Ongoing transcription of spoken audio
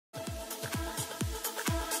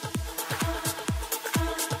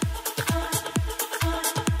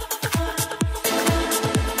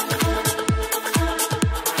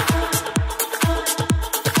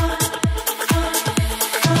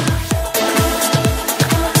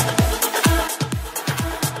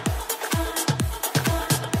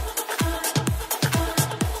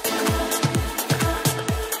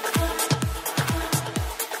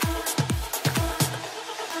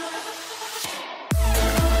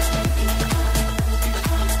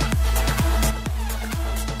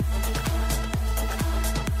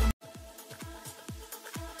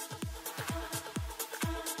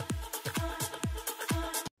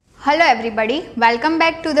Hello everybody, welcome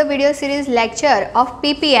back to the video series lecture of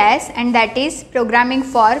PPS, and that is Programming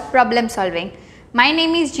for Problem Solving. My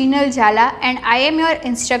name is Jinal Jhala and I am your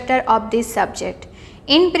instructor of this subject.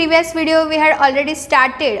 In previous video we had already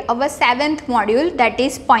started our 7th module, that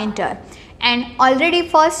is pointer, and already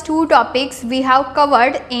first two topics we have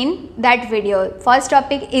covered in that video. First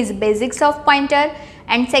topic is basics of pointer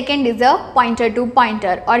and second is a pointer to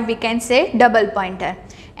pointer, or we can say double pointer.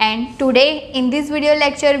 And today in this video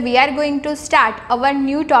lecture we are going to start our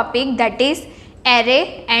new topic, that is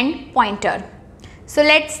array and pointer. So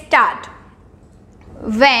let's start.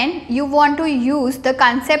 When you want to use the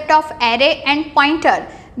concept of array and pointer,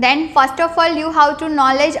 then first of all you have to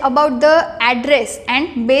knowledge about the address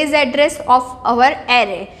and base address of our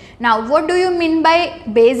array. Now what do you mean by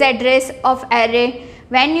base address of array?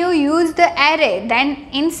 When you use the array, then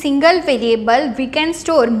in single variable we can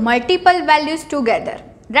store multiple values together,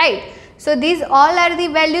 right? So these all are the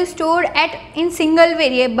values stored in single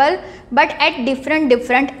variable but at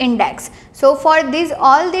different index. So for these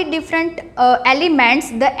all the different elements,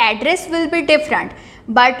 the address will be different.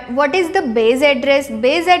 But what is the base address?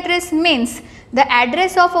 Base address means the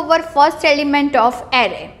address of our first element of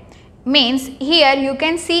array. Means here you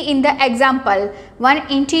can see in the example, one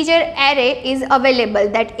integer array is available,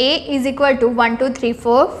 that a is equal to 1 2 3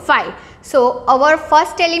 4 5. So our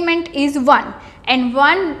first element is 1 and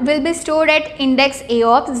 1 will be stored at index a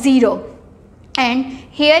of 0, and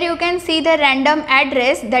here you can see the random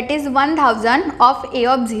address, that is 1000 of a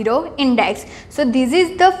of 0 index. So this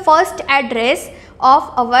is the first address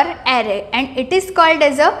of our array and it is called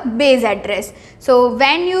as a base address. So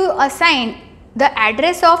when you assign the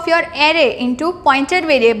address of your array into pointer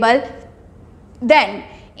variable, then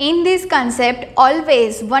in this concept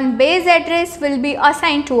always one base address will be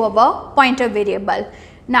assigned to our pointer variable.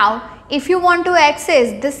 Now if you want to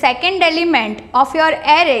access the second element of your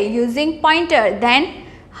array using pointer, then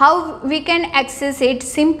how we can access it?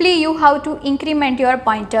 Simply you have to increment your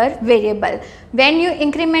pointer variable. When you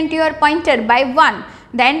increment your pointer by 1,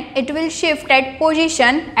 then it will shift at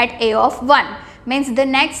position at a of 1. Means the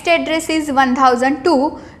next address is 1002,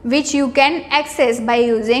 which you can access by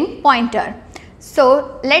using pointer.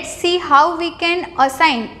 So let's see how we can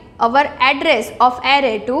assign our address of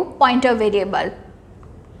array to pointer variable.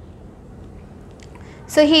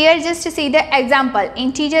 So here just to see the example,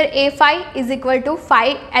 integer a5 is equal to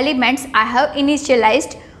 5 elements I have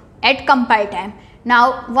initialized at compile time.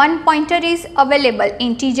 Now one pointer is available,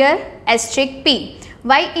 integer asterisk p.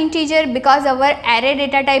 Why integer? Because our array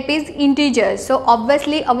data type is integer, so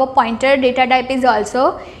obviously our pointer data type is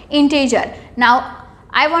also integer. Now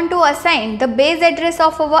I want to assign the base address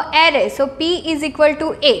of our array, so p is equal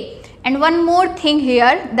to a. And one more thing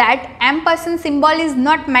here, that ampersand symbol is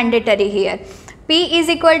not mandatory here. P is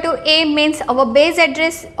equal to a means our base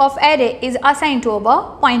address of array is assigned to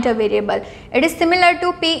our pointer variable. It is similar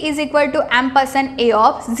to p is equal to ampersand a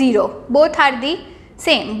of 0. Both are the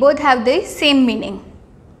same, both have the same meaning.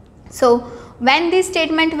 So when this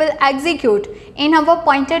statement will execute, in our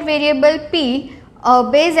pointer variable p,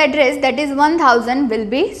 base address, that is 1000, will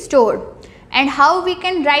be stored. And how we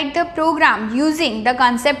can write the program using the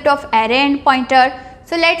concept of array and pointer?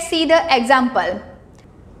 So let's see the example.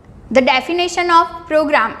 The definition of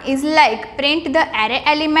program is like print the array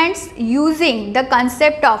elements using the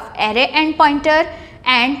concept of array and pointer,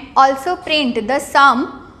 and also print the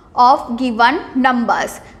sum of given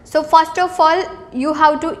numbers. So first of all you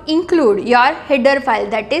have to include your header file,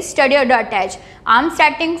 that is studio.h. I am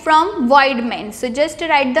starting from void main, so just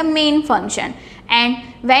write the main function. And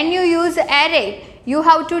when you use array, you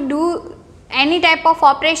have to do any type of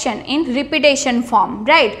operation in repetition form,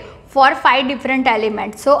 right, for 5 different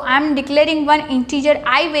elements. So I am declaring one integer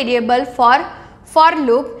I variable for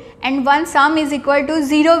loop, and one sum is equal to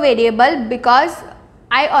 0 variable because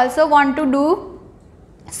I also want to do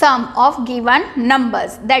sum of given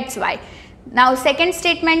numbers, that's why. Now second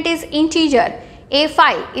statement is integer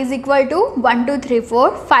a5 is equal to 1 2 3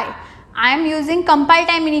 4 5. I am using compile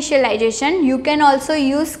time initialization. You can also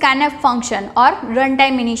use scanf function or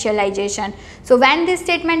runtime initialization. So when this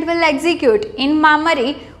statement will execute, in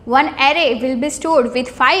memory one array will be stored with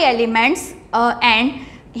 5 elements, and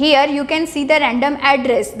here you can see the random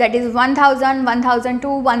address, that is 1000, 1002,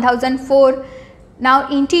 1004. Now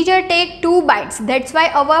integer take 2 bytes, that's why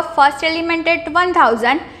our first element at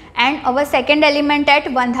 1000 and our second element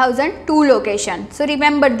at 1002 location. So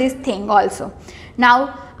remember this thing also.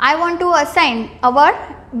 Now I want to assign our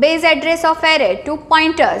base address of array to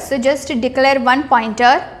pointer, so just declare one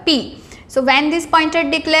pointer p. So when this pointer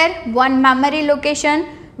declare, one memory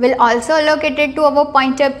location will also allocated to our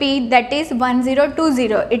pointer p, that is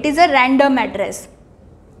 1020. It is a random address.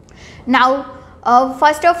 Now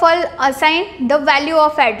first of all assign the value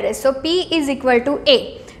of address. So P is equal to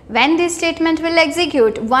A. When this statement will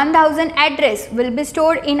execute, 1000 address will be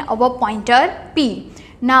stored in our pointer P.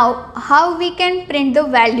 Now how we can print the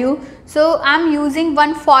value? So I am using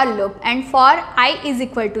one for loop, and for I is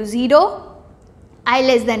equal to 0, I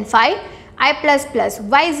less than 5, I plus plus.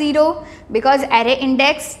 Why 0? Because array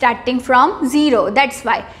index starting from 0, that's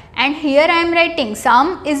why. And here I am writing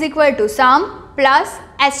sum is equal to sum plus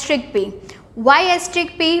asterisk P. Why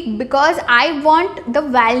asterisk P? Because I want the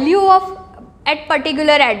value of at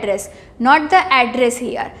particular address, not the address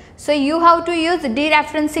here. So you have to use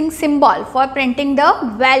dereferencing symbol for printing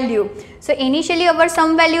the value. So initially our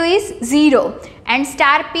sum value is 0 and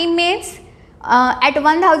star P means at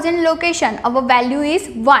 1000 location our value is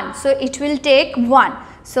 1. So it will take 1.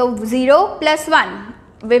 So 0 plus 1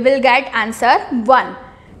 we will get answer 1.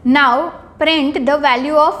 Now print the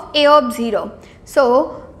value of A of 0.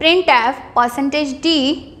 So printf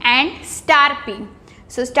 %d and star P.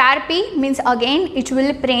 So star P means again it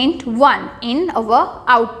will print 1 in our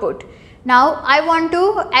output. Now I want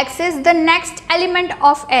to access the next element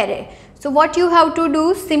of array. So what you have to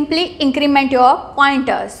do, simply increment your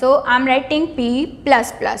pointer. So I am writing P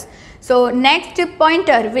plus plus. So next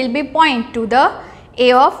pointer will be point to the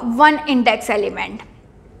A of 1 index element.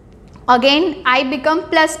 Again I become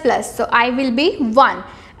plus plus, so I will be 1,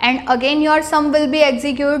 and again your sum will be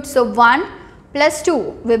executed. So 1 plus 2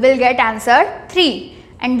 we will get answer 3,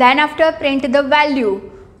 and then after print the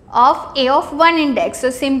value of A of 1 index.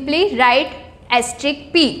 So simply write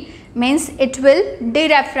asterisk P, means it will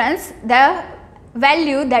dereference the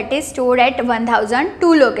value that is stored at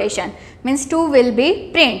 1002 location, means 2 will be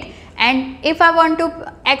print. And if I want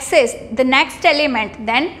to access the next element,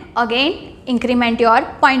 then again increment your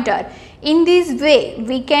pointer. In this way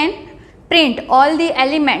we can print all the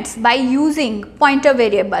elements by using pointer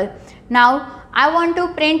variable. Now I want to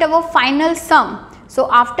print our final sum. So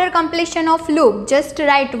after completion of loop, just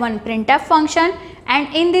write one printf function,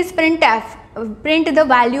 and in this printf print the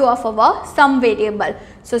value of our sum variable.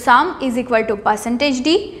 So sum is equal to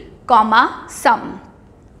 %d comma sum.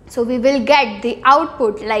 So we will get the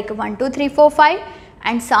output like 1 2 3 4 5,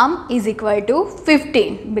 and sum is equal to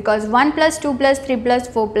 15, because 1 plus 2 plus 3 plus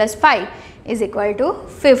 4 plus 5 is equal to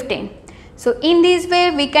 15. So in this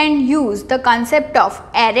way we can use the concept of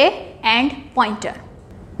array and pointer.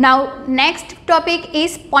 Now next topic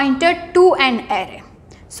is pointer to an array.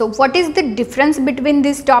 So what is the difference between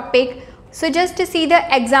this topic? So just to see the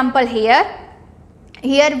example here.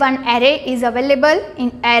 Here one array is available.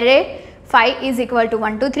 In array 5 is equal to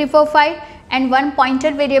 1 2 3 4 5, and one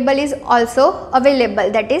pointer variable is also available,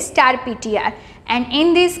 that is star ptr. And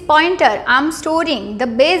in this pointer I am storing the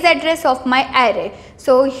base address of my array.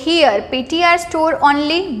 So here ptr store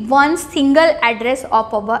only one single address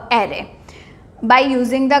of our array by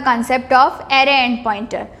using the concept of array and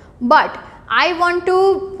pointer. But I want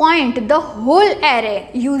to point the whole array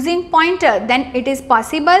using pointer, then it is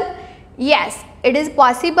possible? Yes, it is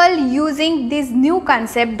possible using this new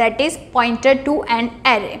concept, that is pointer to an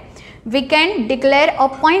array. We can declare a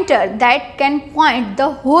pointer that can point the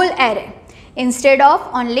whole array instead of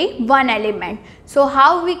only one element. So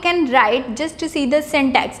how we can write? Just to see the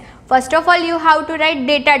syntax. First of all you have to write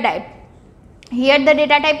data type. Here the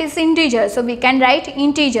data type is integer, so we can write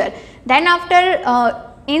integer. Then after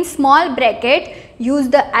in small bracket use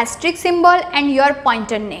the asterisk symbol and your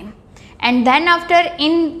pointer name, and then after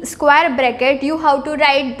in square bracket you have to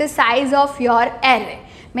write the size of your array.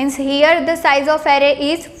 Means here the size of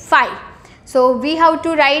array is 5, so we have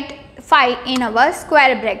to write 5 in our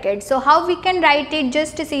square bracket. So how we can write it?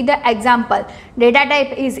 Just to see the example. Data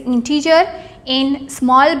type is integer. In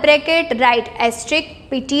small bracket write asterisk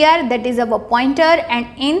ptr, that is our pointer, and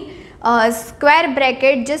in square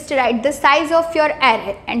bracket just write the size of your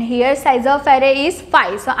array, and here size of array is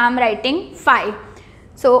 5, so I am writing 5.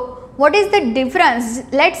 So what is the difference?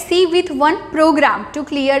 Let's see with one program to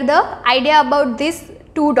clear the idea about this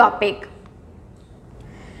two topic.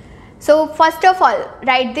 So first of all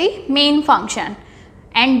write the main function,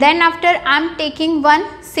 and then after I am taking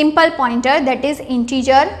one simple pointer, that is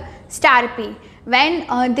integer star p.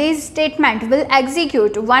 When this statement will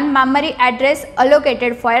execute, one memory address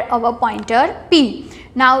allocated for our pointer p.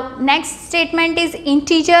 Now next statement is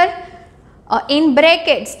integer in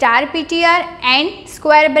bracket star ptr and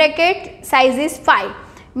square bracket size is 5.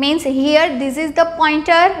 Means here this is the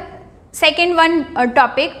pointer, second one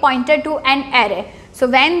topic, pointer to an array. So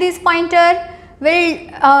when this pointer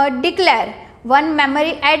will declare one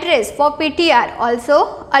memory address for ptr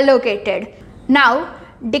also allocated. Now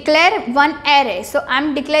declare one array. So I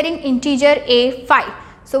am declaring integer a5.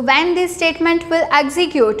 So when this statement will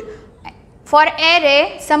execute, For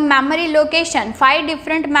array, some memory location, 5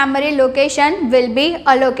 different memory location will be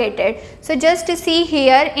allocated. So just to see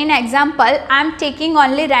here in example, I am taking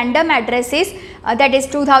only random addresses, that is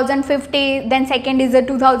 2050, then second is a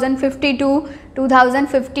 2052,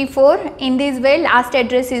 2054. In this way, last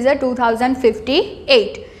address is a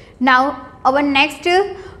 2058. Now our next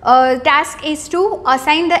task is to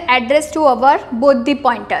assign the address to our both the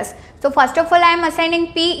pointers. So first of all, I am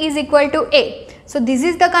assigning P is equal to A. So this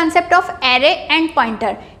is the concept of array and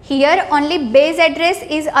pointer. Here only base address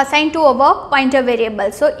is assigned to our pointer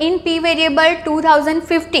variable. So in P variable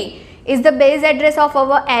 2050 is the base address of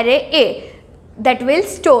our array A that will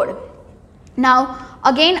store. Now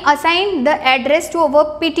again assign the address to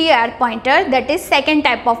our PTR pointer, that is second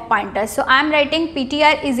type of pointer. So I am writing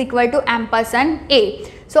PTR is equal to ampersand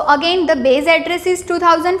A. So again the base address is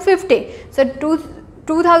 2050. So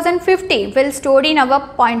 2050 will store in our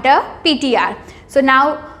pointer PTR. So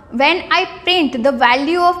now when I print the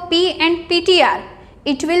value of P and PTR,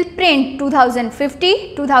 it will print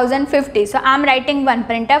 2050, 2050. So I am writing one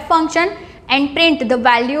printf function and print the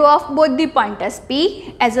value of both the pointers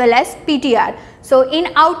P as well as PTR. So in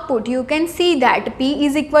output you can see that P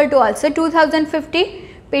is equal to also 2050,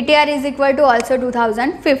 PTR is equal to also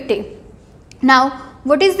 2050. Now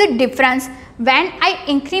what is the difference? When I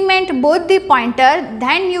increment both the pointer,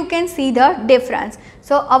 then you can see the difference.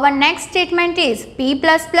 So our next statement is P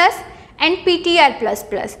plus plus and PTR plus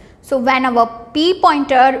plus. So when our P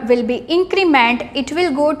pointer will be increment, it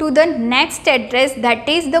will go to the next address, that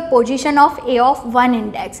is the position of A of 1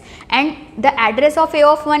 index, and the address of A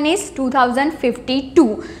of 1 is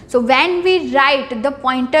 2052. So when we write the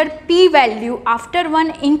pointer P value after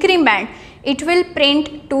one increment, it will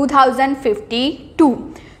print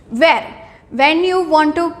 2052. Where when you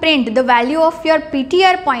want to print the value of your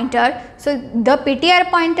PTR pointer, so the PTR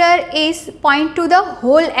pointer is point to the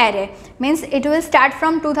whole array, means it will start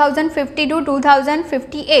from 2050 to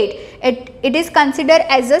 2058. It is considered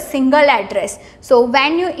as a single address. So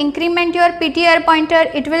when you increment your PTR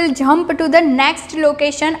pointer, it will jump to the next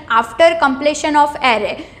location after completion of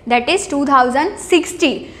array, that is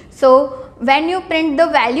 2060. So when you print the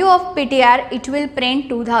value of PTR, it will print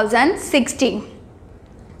 2060.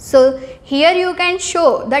 So here you can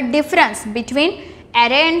show the difference between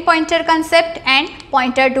array and pointer concept and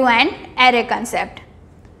pointer to an array concept.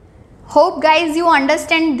 Hope guys you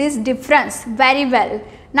understand this difference very well.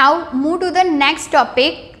 Now move to the next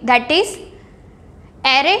topic, that is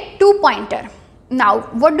array to pointer. Now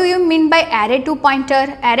what do you mean by array to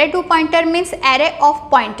pointer? Array to pointer means array of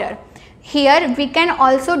pointer. Here we can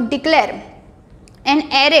also declare an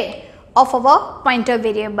array of our pointer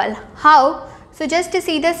variable. How? So just to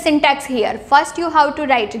see the syntax here, first you have to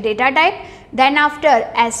write data type, then after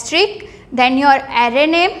asterisk, then your array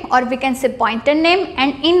name or we can say pointer name,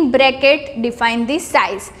 and in bracket define the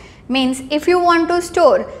size. Means if you want to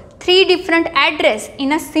store 3 different address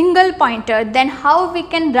in a single pointer, then how we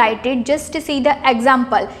can write it? Just to see the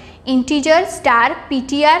example, integer star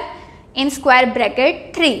PTR in square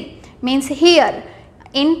bracket 3. Means here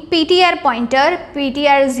in PTR pointer,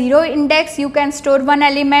 PTR 0 index, you can store one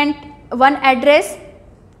element, one address.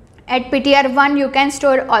 At PTR 1 you can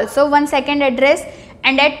store also one second address,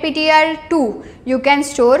 and at PTR 2 you can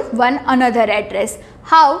store one another address.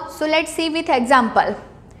 How? So let's see with example.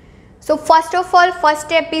 So first of all, first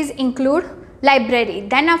step is include library,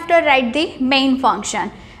 then after write the main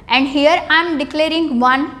function, and here I am declaring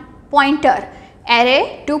one pointer,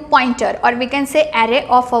 array to pointer, or we can say array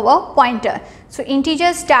of our pointer. So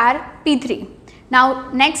integer star P3.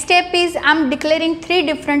 Now next step is I am declaring 3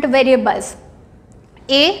 different variables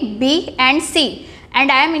A, B and C,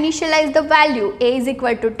 and I am initialize the value. A is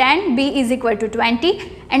equal to 10, B is equal to 20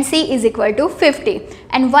 and C is equal to 50,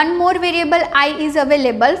 and one more variable I is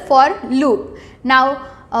available for loop. Now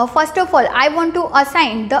first of all I want to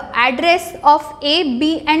assign the address of A,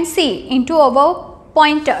 B and C into our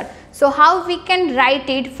pointer. So how we can write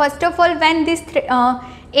it? First of all, when this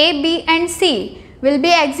A, B and C will be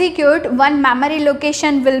execute, one memory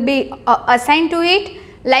location will be assigned to it,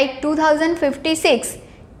 like 2056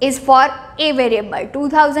 is for A variable,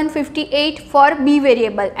 2058 for B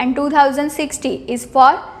variable and 2060 is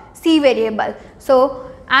for C variable.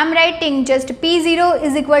 So I am writing just P0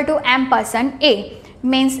 is equal to ampersand A,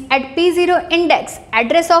 means at P0 index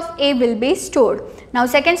address of A will be stored. Now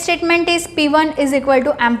second statement is P1 is equal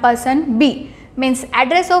to ampersand B, means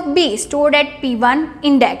address of B stored at P1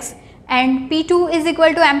 index, and P2 is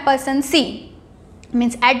equal to ampersand C,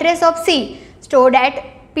 means address of C stored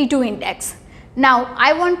at P2 index. Now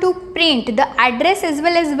I want to print the address as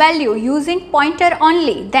well as value using pointer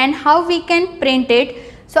only. Then how we can print it?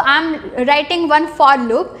 So I am writing one for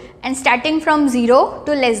loop, and starting from 0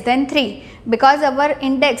 to less than 3 because our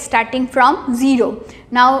index starting from 0.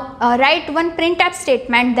 Now write one printf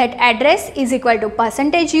statement that address is equal to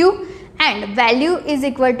 %u and value is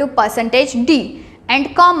equal to %d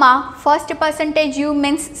and comma first %u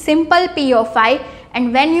means simple p of I,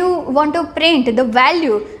 and when you want to print the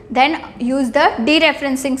value then use the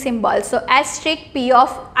dereferencing symbol, so asterisk p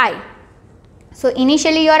of I. So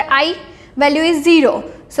initially your I value is 0,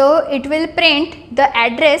 so it will print the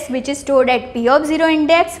address which is stored at p of 0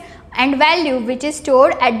 index and value which is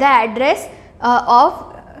stored at the address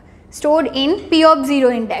stored in p of 0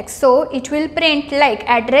 index. So it will print like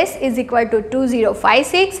address is equal to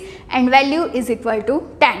 2056 and value is equal to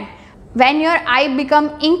 10. When your I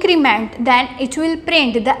become increment, then it will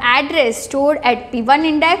print the address stored at p1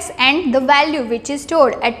 index and the value which is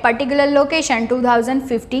stored at particular location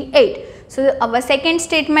 2058. So our second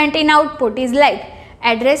statement in output is like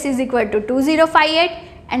address is equal to 2058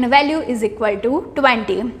 and value is equal to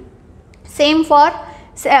 20. Same for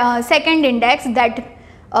second index, that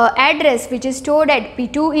address which is stored at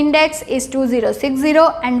p2 index is 2060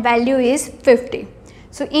 and value is 50.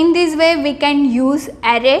 So in this way we can use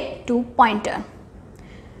array to pointer.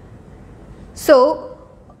 So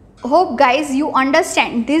hope guys you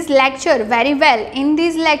understand this lecture very well. In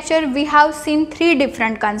this lecture we have seen three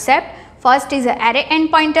different concepts. First is a array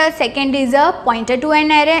and pointer, second is a pointer to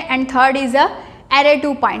an array, and third is a array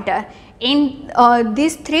to pointer. In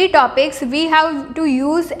these three topics we have to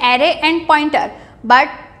use array and pointer, but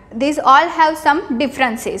these all have some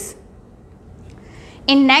differences.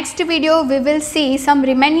 In next video we will see some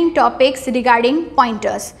remaining topics regarding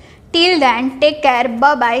pointers. Till then, take care,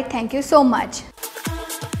 bye bye, thank you so much.